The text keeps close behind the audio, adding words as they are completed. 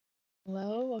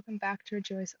Hello, welcome back to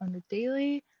Rejoice on the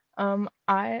Daily.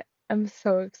 I am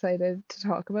so excited to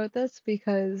talk about this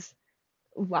because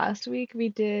last week we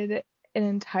did an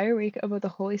entire week about the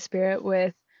Holy Spirit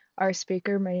with our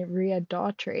speaker Maria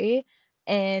Daughtry,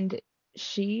 and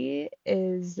she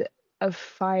is a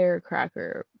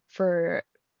firecracker for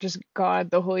just God,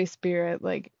 the Holy Spirit.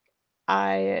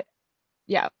 I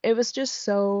yeah, it was just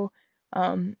so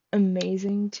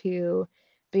amazing to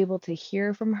be able to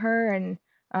hear from her and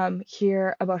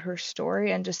hear about her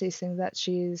story and just these things that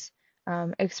she's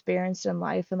experienced in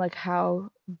life and like how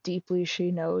deeply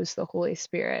she knows the Holy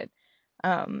Spirit.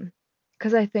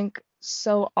 Because I think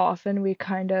so often we're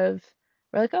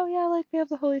like, oh yeah, like we have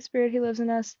the Holy Spirit, He lives in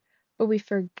us, but we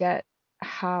forget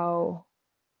how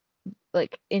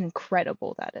like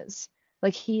incredible that is.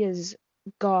 Like He is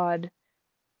God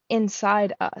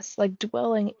inside us, like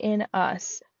dwelling in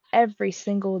us every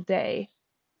single day.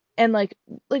 And like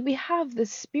we have the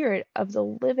spirit of the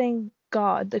living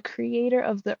God, the creator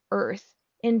of the earth,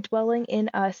 indwelling in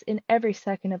us in every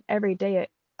second of every day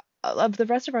of the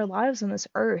rest of our lives on this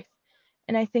earth.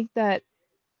 And I think that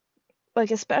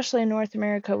like especially in North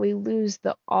America, we lose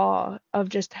the awe of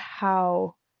just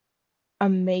how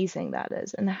amazing that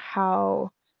is and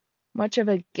how much of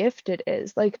a gift it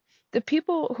is. Like the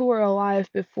people who were alive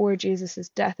before Jesus'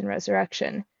 death and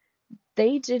resurrection,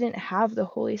 they didn't have the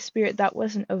Holy Spirit. That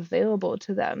wasn't available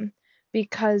to them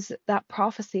because that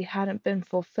prophecy hadn't been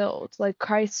fulfilled. Like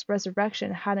Christ's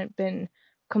resurrection hadn't been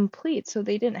complete, so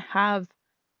they didn't have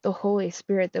the Holy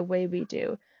Spirit the way we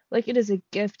do. Like it is a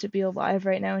gift to be alive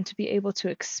right now and to be able to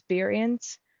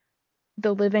experience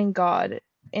the living God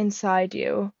inside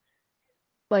you.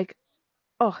 Like,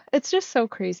 oh, it's just so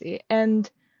crazy. And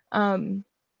um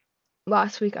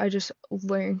last week I just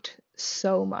learned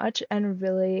so much and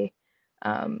really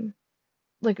um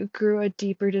like grew a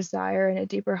deeper desire and a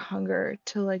deeper hunger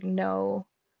to like know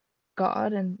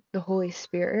God and the Holy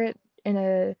Spirit in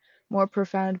a more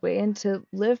profound way and to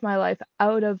live my life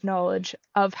out of knowledge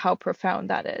of how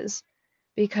profound that is.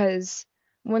 Because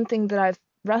one thing that I've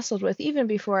wrestled with even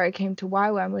before I came to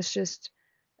YWAM was just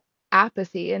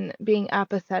apathy and being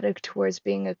apathetic towards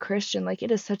being a Christian. Like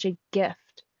it is such a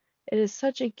gift. It is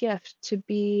such a gift to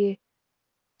be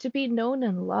known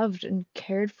and loved and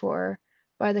cared for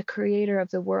by the creator of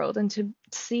the world and to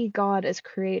see God as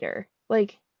creator.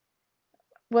 Like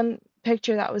one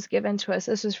picture that was given to us,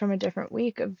 this was from a different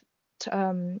week of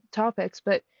topics,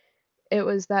 but it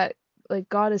was that like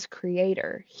God is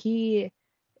creator. He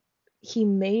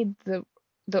made the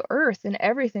earth and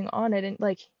everything on it, and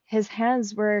like his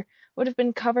hands were would have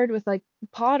been covered with like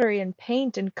pottery and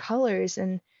paint and colors,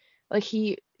 and like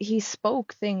he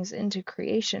spoke things into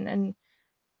creation. And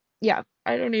yeah,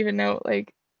 I don't even know.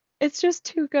 Like, it's just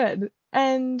too good.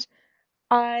 And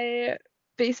I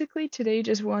basically today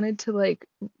just wanted to like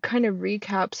kind of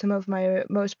recap some of my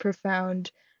most profound,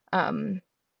 um,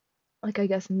 like I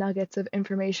guess nuggets of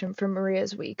information from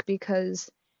Maria's week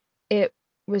because it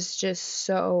was just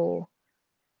so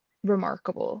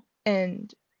remarkable.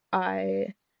 And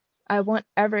I I want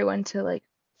everyone to like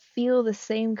feel the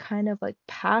same kind of like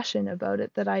passion about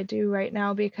it that I do right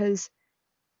now because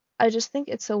I just think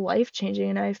it's so life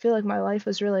changing, and I feel like my life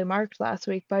was really marked last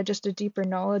week by just a deeper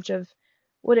knowledge of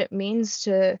what it means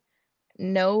to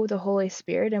know the Holy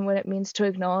Spirit and what it means to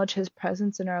acknowledge His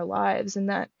presence in our lives, and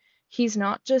that He's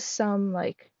not just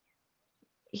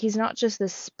He's not just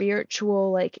this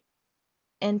spiritual like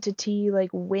entity, like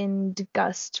wind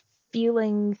gust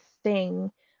feeling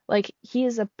thing. Like He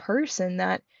is a person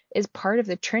that is part of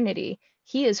the Trinity.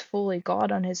 He is fully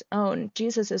God on His own.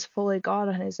 Jesus is fully God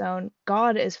on His own.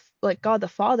 God is like God the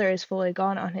Father is fully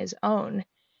God on His own.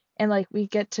 And like we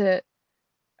get to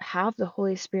have the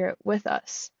Holy Spirit with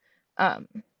us. Um,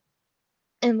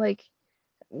 and like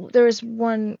there was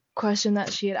one question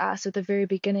that she had asked at the very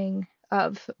beginning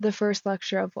of the first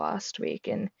lecture of last week,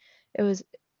 and it was,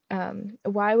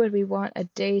 why would we want a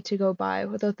day to go by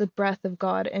without the breath of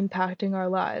God impacting our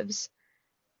lives?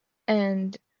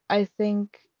 And I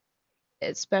think,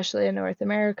 especially in North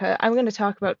America, I'm going to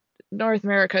talk about North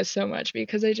America so much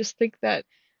because I just think that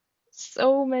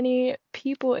so many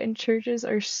people in churches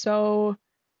are so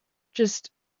just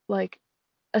like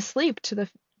asleep to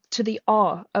the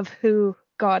awe of who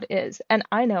God is. And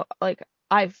I know like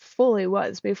I fully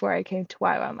was before I came to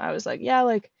YWAM. I was like, yeah,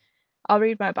 like I'll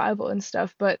read my Bible and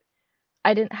stuff, but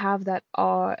I didn't have that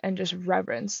awe and just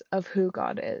reverence of who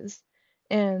God is.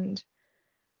 And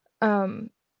um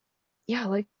yeah,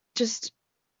 like just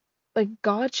like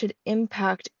God should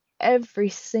impact every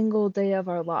single day of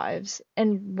our lives.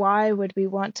 And why would we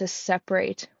want to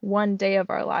separate one day of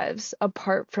our lives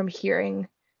apart from hearing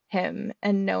him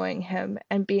and knowing him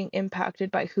and being impacted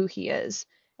by who he is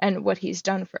and what he's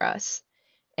done for us.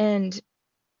 And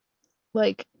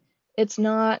like it's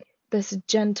not this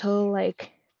gentle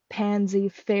like pansy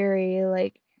fairy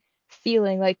like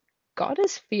feeling. Like God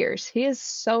is fierce. He is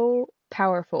so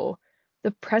powerful.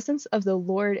 The presence of the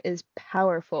Lord is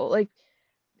powerful. Like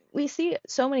we see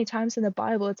so many times in the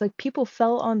Bible, it's like people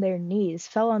fell on their knees,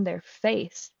 fell on their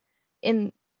face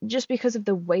in just because of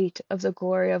the weight of the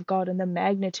glory of God and the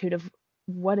magnitude of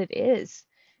what it is.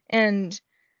 And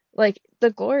like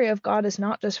the glory of God is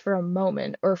not just for a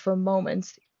moment or for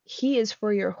moments, He is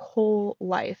for your whole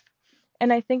life.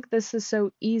 And I think this is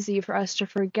so easy for us to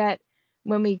forget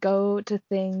when we go to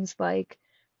things like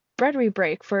Bread We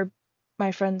Break for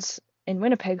my friends in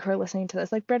Winnipeg who are listening to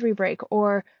this, like Bread We Break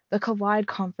or the Collide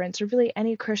conference or really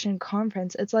any Christian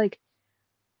conference. It's like,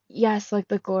 yes, like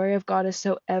the glory of God is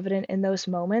so evident in those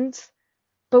moments,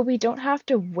 but we don't have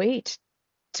to wait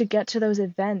to get to those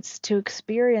events to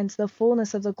experience the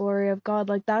fullness of the glory of God.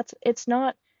 Like that's it's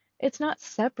not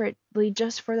separately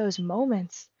just for those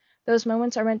moments. Those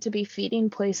moments are meant to be feeding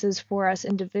places for us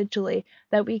individually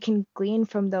that we can glean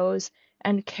from those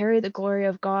and carry the glory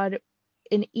of God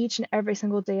in each and every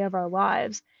single day of our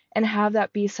lives and have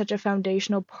that be such a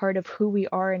foundational part of who we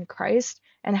are in Christ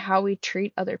and how we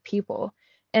treat other people.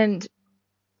 And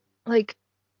like,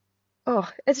 oh,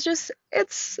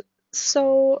 it's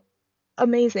so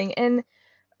amazing. And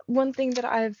one thing that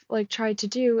I've like tried to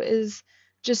do is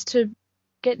just to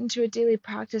get into a daily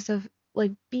practice of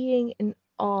like being in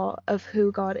awe of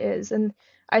who God is. And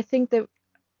I think that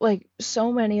like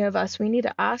so many of us, we need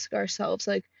to ask ourselves,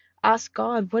 like, ask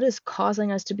God, what is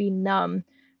causing us to be numb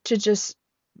to just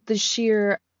the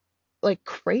sheer like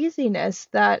craziness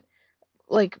that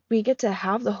like we get to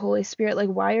have the Holy Spirit? Like,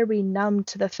 why are we numb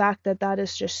to the fact that that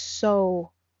is just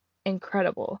so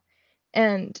incredible?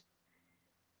 And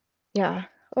yeah,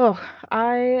 oh,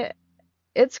 I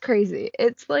it's crazy.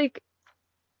 It's like,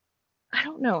 I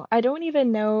don't know. I don't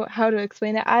even know how to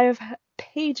explain it. I have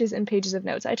pages and pages of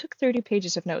notes. I took 30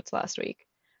 pages of notes last week.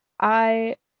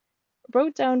 I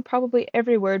wrote down probably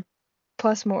every word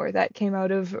plus more that came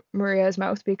out of Maria's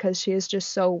mouth because she is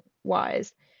just so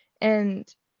wise. And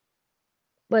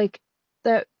like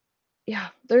that, yeah,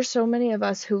 there's so many of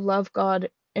us who love God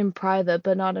in private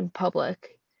but not in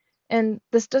public. And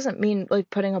this doesn't mean like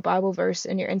putting a Bible verse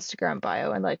in your Instagram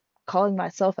bio and like calling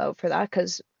myself out for that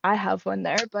because I have one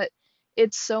there, but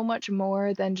it's so much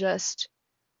more than just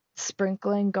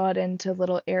sprinkling God into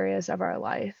little areas of our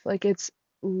life. Like it's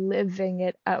living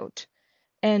it out.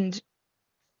 And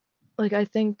like I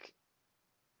think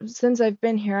since I've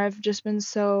been here, I've just been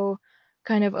so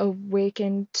kind of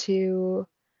awakened to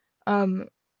um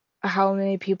how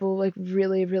many people like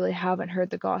really, really haven't heard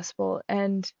the gospel.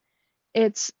 And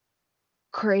it's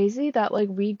crazy that like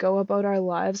we go about our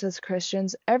lives as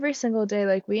Christians every single day,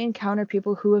 like we encounter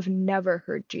people who have never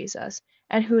heard Jesus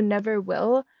and who never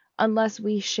will unless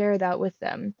we share that with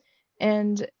them.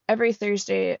 And every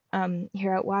Thursday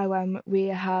here at YWAM we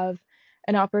have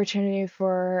an opportunity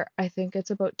for, I think it's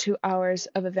about 2 hours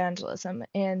of evangelism,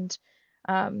 and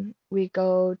we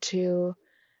go to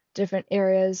different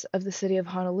areas of the city of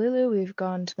Honolulu. We've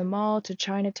gone to the mall, to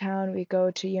Chinatown, we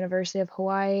go to University of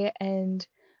Hawaii, and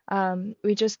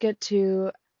we just get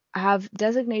to have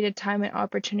designated time and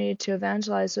opportunity to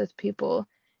evangelize with people.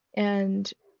 And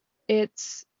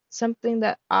it's something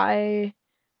that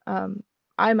um,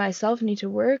 I myself need to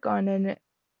work on and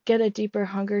get a deeper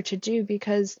hunger to do,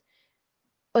 because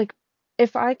like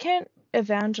if I can't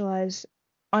evangelize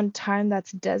on time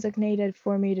that's designated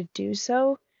for me to do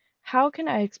so, how can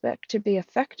I expect to be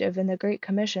effective in the Great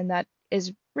Commission that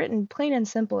is written plain and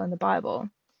simple in the Bible?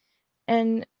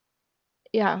 And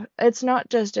yeah, it's not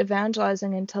just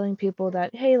evangelizing and telling people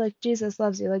that, hey, like Jesus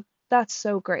loves you. Like that's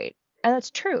so great. And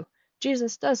that's true.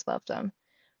 Jesus does love them.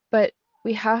 But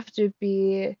we have to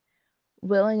be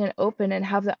willing and open and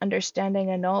have the understanding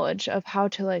and knowledge of how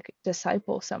to like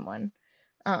disciple someone.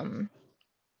 Um,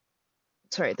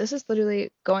 Sorry, this is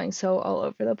literally going so all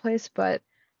over the place, but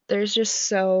there's just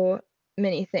so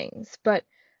many things. But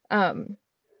um,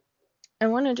 I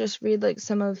want to just read like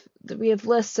some of we have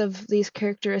lists of these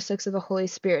characteristics of the Holy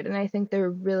Spirit, and I think they're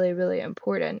really, really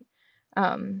important.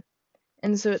 Um,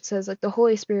 and so it says like the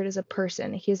Holy Spirit is a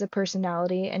person. He has a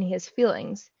personality and he has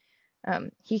feelings.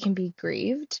 He can be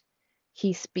grieved.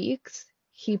 He speaks.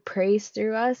 He prays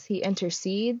through us. He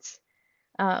intercedes.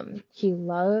 He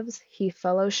loves, he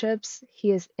fellowships, he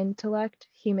is intellect,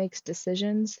 he makes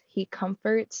decisions, he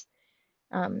comforts,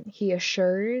 he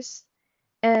assures.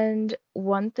 And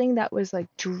one thing that was like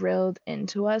drilled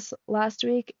into us last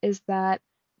week is that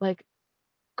like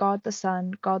God the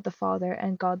Son, God the Father,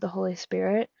 and God the Holy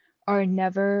Spirit are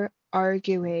never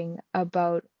arguing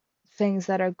about things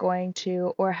that are going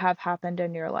to or have happened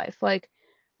in your life. Like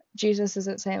Jesus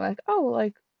isn't saying like, "Oh,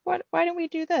 like what why don't we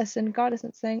do this?" And God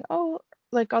isn't saying, "Oh,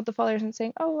 like God the Father isn't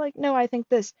saying, "Oh, like no, I think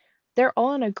this." They're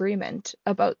all in agreement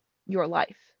about your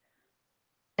life.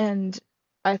 And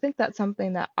I think that's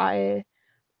something that I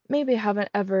maybe haven't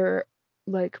ever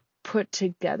like put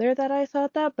together that I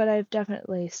thought that, but I've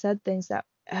definitely said things that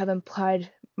have implied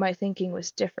my thinking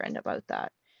was different about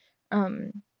that.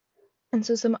 Um, and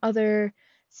so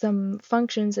some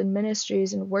functions and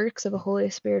ministries and works of a Holy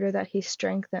Spirit are that he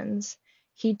strengthens,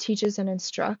 he teaches and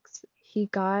instructs, he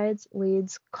guides,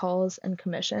 leads, calls, and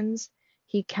commissions,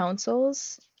 he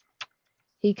counsels,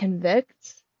 he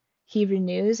convicts, he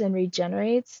renews and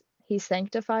regenerates, he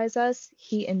sanctifies us,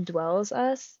 he indwells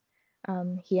us,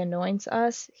 he anoints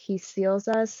us, he seals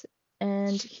us,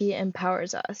 and he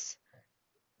empowers us.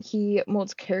 He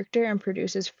molds character and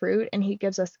produces fruit, and he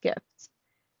gives us gifts.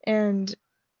 And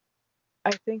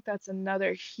I think that's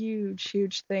another huge,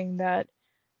 huge thing that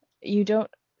you don't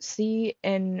see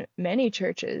in many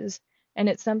churches. And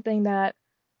it's something that,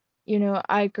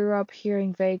 I grew up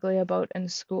hearing vaguely about in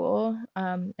school.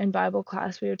 In Bible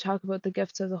class, we would talk about the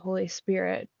gifts of the Holy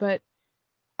Spirit, but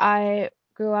I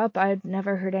grew up, I had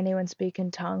never heard anyone speak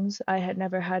in tongues. I had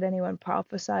never had anyone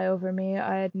prophesy over me.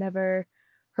 I had never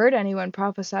heard anyone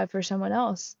prophesy for someone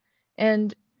else.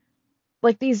 And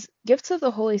like these gifts of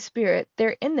the Holy Spirit,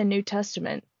 they're in the New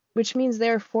Testament, which means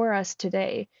they're for us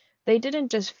today. They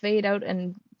didn't just fade out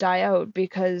and die out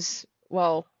because,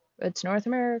 well, it's North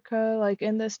America, like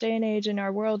in this day and age, and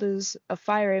our world is a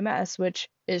fiery mess, which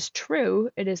is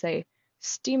true. It is a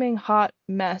steaming hot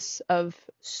mess of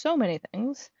so many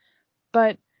things.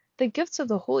 But the gifts of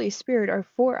the Holy Spirit are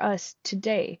for us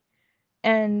today.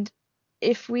 And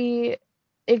if we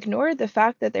ignore the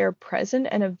fact that they're present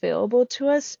and available to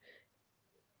us,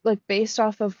 like based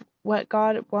off of what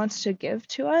God wants to give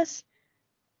to us,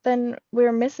 then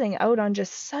we're missing out on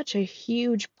just such a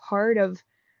huge part of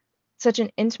such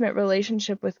an intimate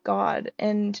relationship with God.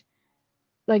 And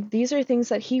like these are things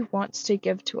that He wants to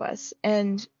give to us.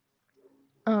 And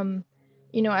um,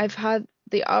 I've had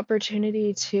the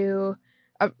opportunity to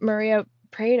Maria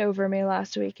prayed over me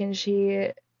last week and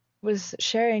she was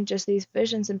sharing just these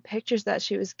visions and pictures that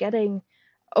she was getting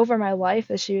over my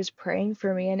life as she was praying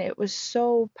for me, and it was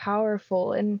so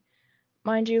powerful. And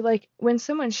mind you, like when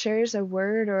someone shares a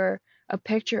word or a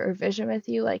picture or vision with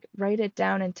you, like write it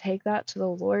down and take that to the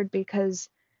Lord, because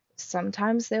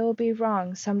sometimes they will be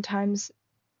wrong. Sometimes,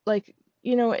 like,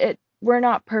 we're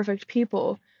not perfect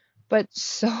people, but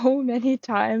so many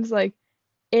times, like,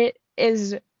 it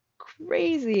is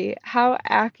crazy how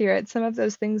accurate some of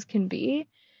those things can be.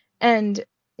 And,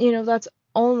 that's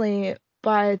only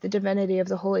by the divinity of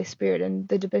the Holy Spirit and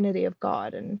the divinity of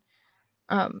God. And,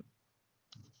 um,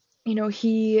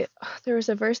 he there was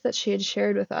a verse that she had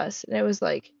shared with us, and it was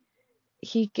like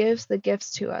he gives the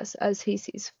gifts to us as he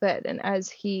sees fit and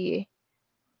as he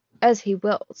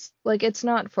wills. Like it's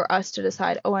not for us to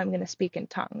decide, oh, I'm going to speak in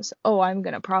tongues, oh, I'm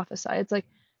going to prophesy. It's like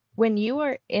when you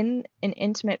are in an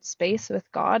intimate space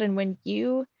with God, and when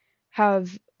you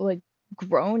have like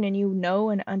grown and you know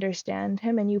and understand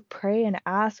him, and you pray and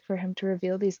ask for him to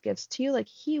reveal these gifts to you, like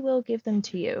he will give them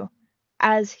to you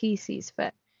as he sees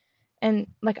fit. And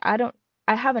like I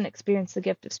haven't experienced the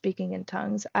gift of speaking in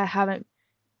tongues. I haven't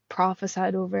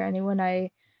prophesied over anyone.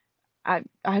 I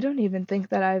don't even think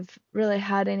that I've really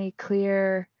had any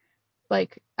clear,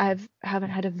 like haven't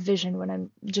had a vision when I'm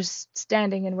just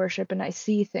standing in worship and I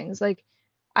see things. Like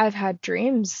I've had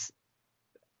dreams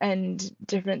and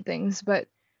different things, but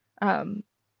um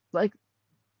like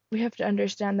we have to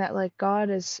understand that like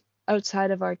God is outside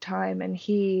of our time, and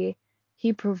he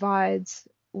provides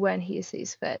when he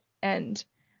sees fit. And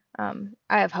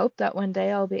I have hope that one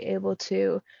day I'll be able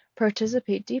to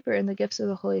participate deeper in the gifts of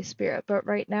the Holy Spirit. But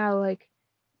right now, like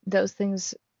those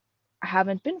things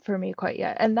haven't been for me quite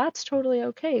yet. And that's totally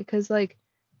okay, because like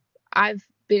I've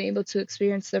been able to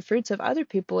experience the fruits of other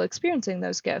people experiencing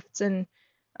those gifts. And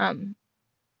um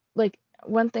like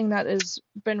one thing that has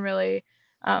been really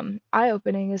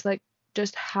eye-opening is like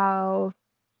just how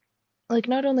like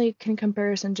not only can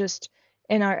comparison just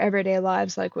in our everyday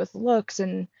lives, like with looks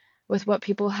and with what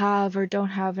people have or don't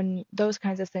have and those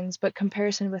kinds of things, but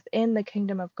comparison within the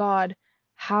kingdom of God,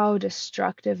 how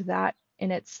destructive that in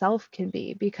itself can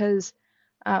be. Because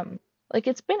um like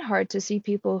it's been hard to see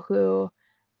people who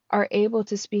are able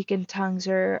to speak in tongues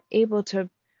or able to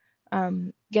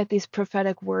get these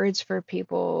prophetic words for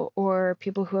people, or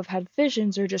people who have had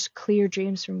visions or just clear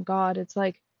dreams from God. It's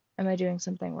like, am I doing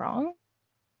something wrong?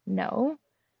 No.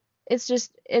 it's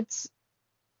just it's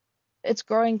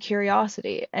growing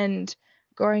curiosity and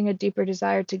growing a deeper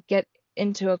desire to get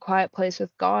into a quiet place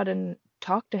with God and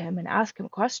talk to him and ask him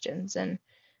questions. And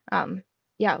um,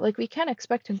 yeah, like we can't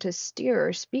expect him to steer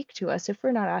or speak to us if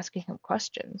we're not asking him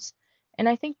questions. And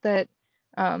I think that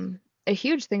a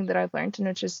huge thing that I've learned, and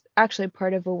which is actually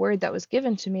part of a word that was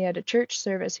given to me at a church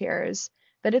service here, is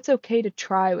that it's okay to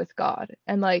try with God.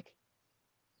 And like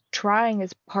trying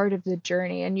is part of the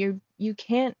journey, and you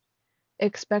can't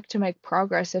expect to make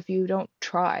progress if you don't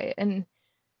try. And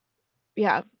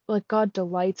yeah, like God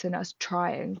delights in us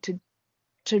trying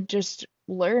to just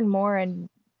learn more and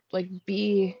like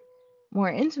be more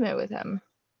intimate with him.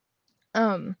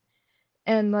 Um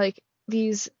and like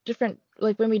these different,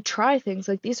 like when we try things,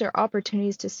 like these are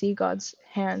opportunities to see God's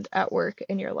hand at work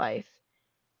in your life.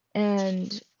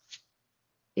 And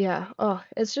yeah, oh,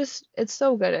 it's just it's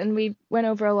so good. And we went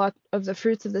over a lot of the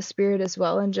fruits of the spirit as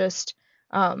well, and just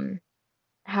um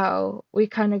how we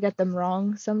kind of get them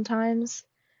wrong sometimes.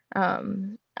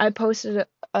 I posted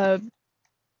a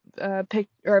pic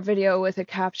or a video with a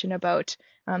caption about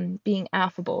being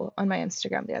affable on my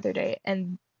Instagram the other day,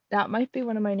 and that might be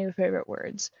one of my new favorite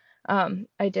words.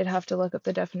 I did have to look up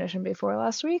the definition before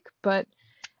last week, but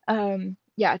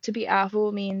yeah, to be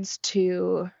affable means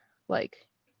to like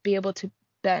be able to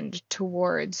bend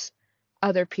towards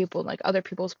other people, like other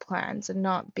people's plans, and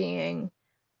not being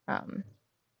um,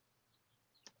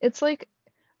 it's like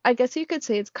I guess you could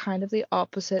say it's kind of the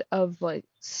opposite of like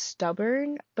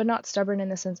stubborn, but not stubborn in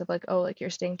the sense of like, oh, like you're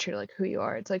staying true to like who you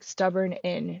are. It's like stubborn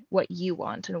in what you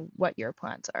want and what your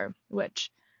plans are,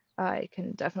 which I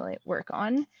can definitely work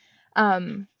on.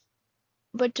 Um,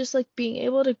 but just like being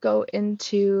able to go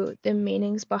into the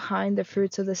meanings behind the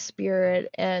fruits of the spirit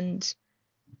and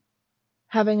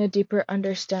having a deeper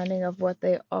understanding of what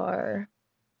they are.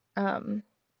 Um,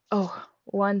 oh,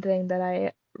 one thing that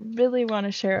I really want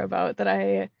to share about that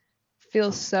I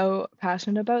feel so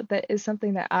passionate about, that is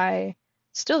something that I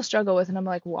still struggle with and I'm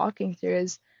like walking through,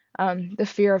 is the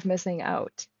fear of missing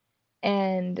out.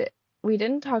 And we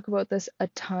didn't talk about this a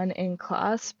ton in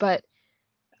class, but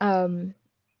um,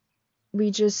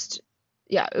 we just,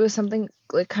 yeah, it was something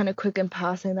like kind of quick in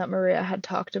passing that Maria had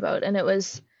talked about. And it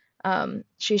was,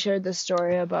 she shared this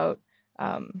story about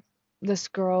um, this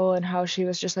girl and how she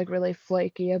was just like really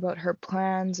flaky about her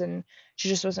plans and she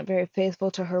just wasn't very faithful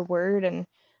to her word. And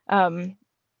um,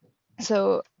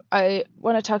 so I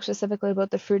want to talk specifically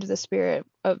about the fruit of the spirit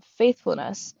of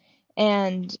faithfulness.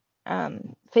 And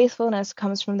faithfulness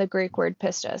comes from the Greek word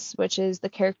pistis, which is the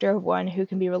character of one who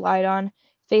can be relied on,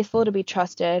 faithful to be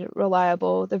trusted,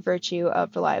 reliable, the virtue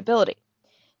of reliability.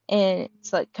 And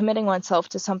it's like committing oneself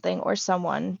to something or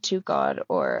someone, to God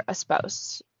or a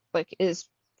spouse, like is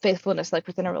faithfulness like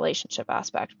within a relationship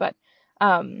aspect. But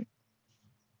um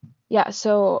yeah,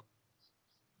 so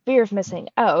fear of missing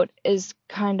out is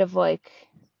kind of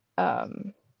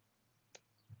um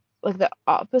like the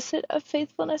opposite of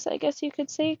faithfulness, I guess you could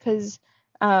say, because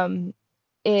um,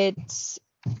 it's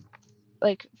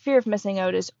like fear of missing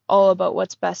out is all about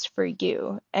what's best for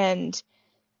you, and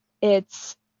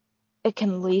it's it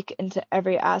can leak into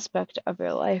every aspect of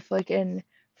your life. Like in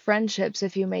friendships,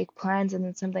 if you make plans and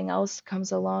then something else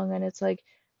comes along, and it's like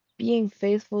being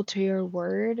faithful to your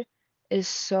word is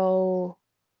so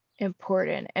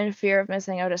important, and fear of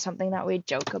missing out is something that we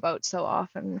joke about so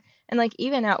often. And like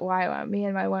even at YWAM, me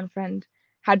and my one friend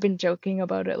had been joking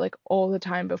about it like all the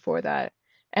time before that.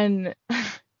 And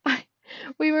I,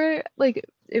 we were like,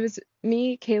 it was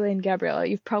me, Kayla, and Gabriella.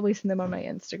 You've probably seen them on my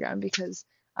Instagram because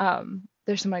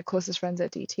they're some of my closest friends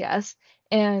at DTS.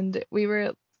 And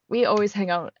we always hang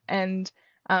out, and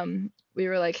we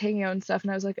were like hanging out and stuff,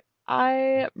 and I was like,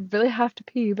 I really have to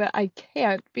pee, but I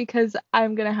can't because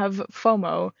I'm gonna have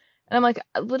FOMO. And I'm like,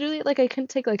 literally, like I couldn't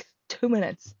take like 2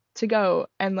 minutes to go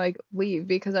and like leave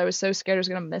because I was so scared I was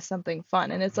gonna miss something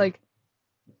fun. And it's like,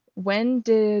 when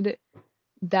did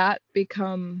that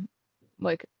become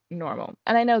like normal?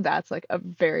 And I know that's like a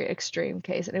very extreme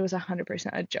case, and it was 100%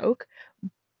 a joke.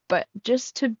 But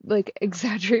just to like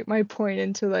exaggerate my point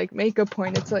and to like make a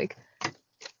point, it's like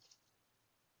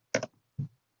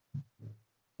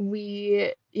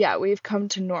we've come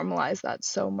to normalize that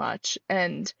so much,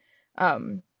 and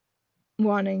um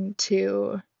wanting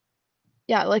to,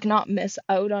 yeah, like not miss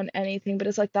out on anything, but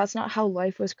it's like that's not how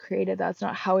life was created. That's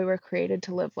not how we were created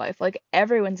to live life. Like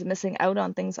everyone's missing out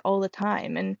on things all the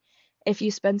time. And if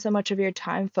you spend so much of your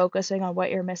time focusing on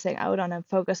what you're missing out on and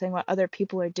focusing what other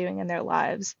people are doing in their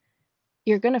lives,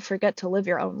 you're gonna forget to live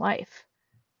your own life.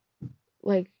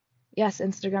 Like, yes,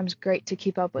 Instagram's great to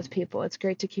keep up with people. It's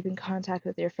great to keep in contact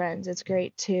with your friends. It's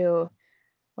great to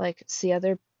like see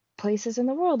other places in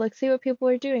the world, like see what people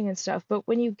are doing and stuff. But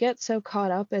when you get so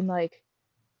caught up in like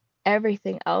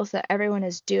everything else that everyone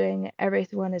is doing,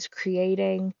 everyone is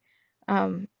creating,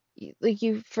 like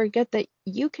you forget that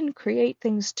you can create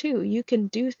things too. You can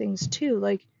do things too.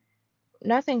 Like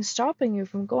nothing's stopping you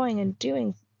from going and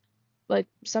doing like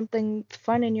something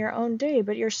fun in your own day,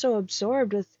 but you're so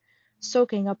absorbed with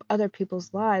soaking up other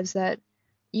people's lives that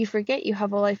you forget you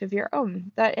have a life of your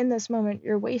own, that in this moment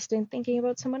you're wasting thinking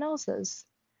about someone else's.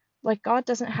 Like God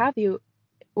doesn't have you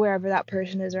wherever that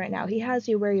person is right now. He has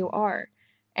you where you are.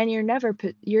 And you're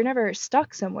never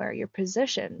stuck somewhere. You're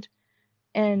positioned,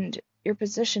 and you're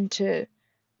positioned to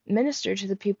minister to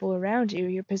the people around you.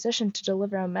 You're positioned to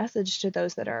deliver a message to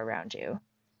those that are around you.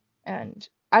 And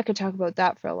I could talk about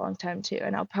that for a long time too,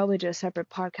 and I'll probably do a separate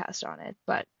podcast on it.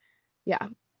 But yeah,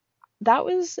 that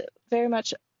was very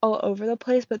much all over the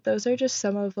place, but those are just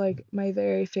some of like my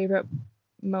very favorite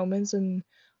moments and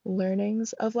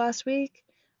learnings of last week.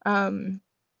 Um,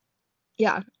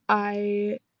 yeah,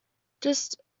 I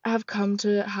just have come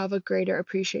to have a greater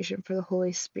appreciation for the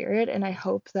Holy Spirit, and I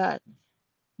hope that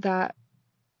that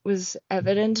was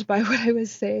evident by what I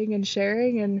was saying and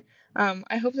sharing, and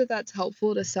I hope that that's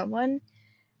helpful to someone.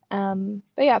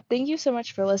 But yeah, thank you so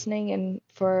much for listening and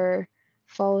for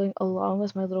following along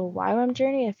with my little YWAM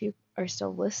journey if you are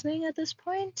still listening at this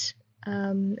point.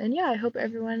 And yeah, I hope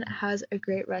everyone has a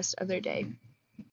great rest of their day.